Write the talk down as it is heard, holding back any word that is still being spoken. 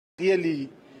Clearly,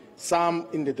 some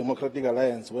in the Democratic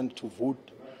Alliance went to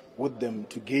vote with them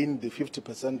to gain the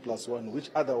 50% plus one, which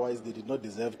otherwise they did not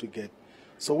deserve to get.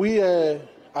 So we are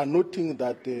noting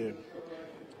that the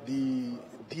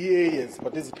DA has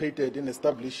participated in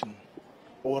establishing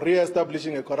or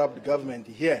re-establishing a corrupt government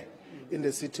here in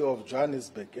the city of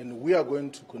Johannesburg, and we are going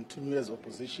to continue as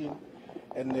opposition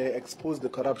and expose the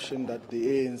corruption that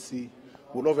the ANC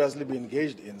will obviously be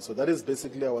engaged in. So that is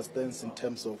basically our stance in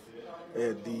terms of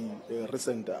the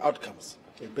recent outcomes.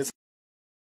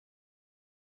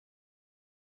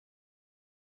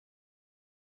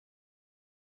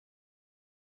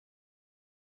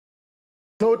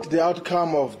 Note the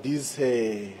outcome of this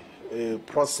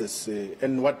process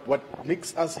and what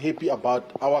makes us happy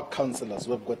about our councillors.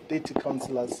 We've got 30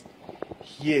 councillors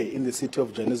here in the city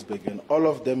of Johannesburg, and all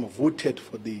of them voted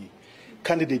for the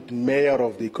candidate mayor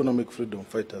of the Economic Freedom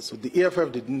Fighters. So the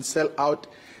EFF didn't sell out,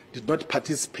 did not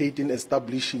participate in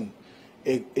establishing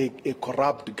a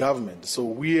corrupt government. So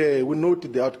we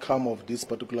note the outcome of this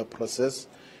particular process,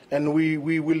 and we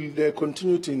will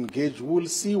continue to engage. We'll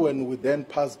see when we then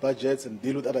pass budgets and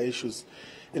deal with other issues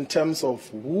in terms of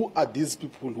who are these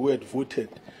people who had voted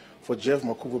for Jeff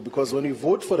Makubo, because when you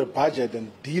vote for a budget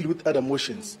and deal with other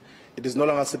motions, it is no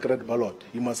longer a secret ballot.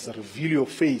 You must reveal your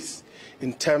face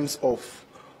in terms of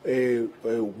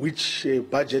which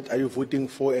budget are you voting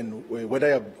for, and whether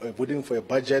you're voting for a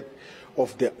budget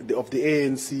of the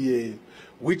ANC,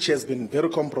 which has been very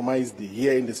compromised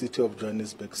here in the city of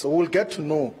Johannesburg. So we'll get to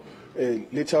know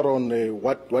later on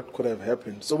what could have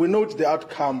happened. So we note the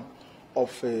outcome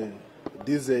of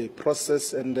this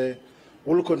process, and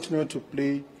we'll continue to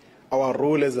play our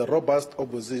role as a robust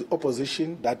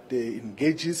opposition that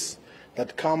engages,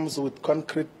 that comes with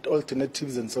concrete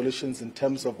alternatives and solutions in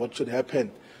terms of what should happen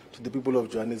to the people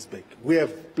of Johannesburg. We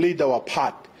have played our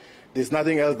part. There's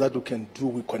nothing else that we can do.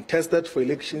 We contested for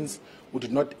elections. We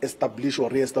did not establish or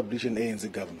re-establish an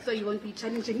ANC government. So you won't be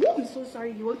challenging, I'm so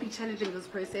sorry, you won't be challenging this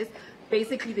process.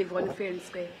 Basically, they've won fair and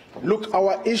square. Look,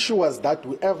 our issue was that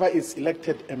whoever is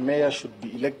elected a mayor should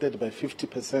be elected by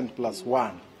 50% plus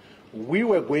one. We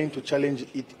were going to challenge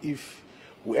it if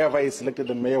whoever is elected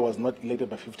the mayor was not elected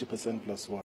by 50% plus one.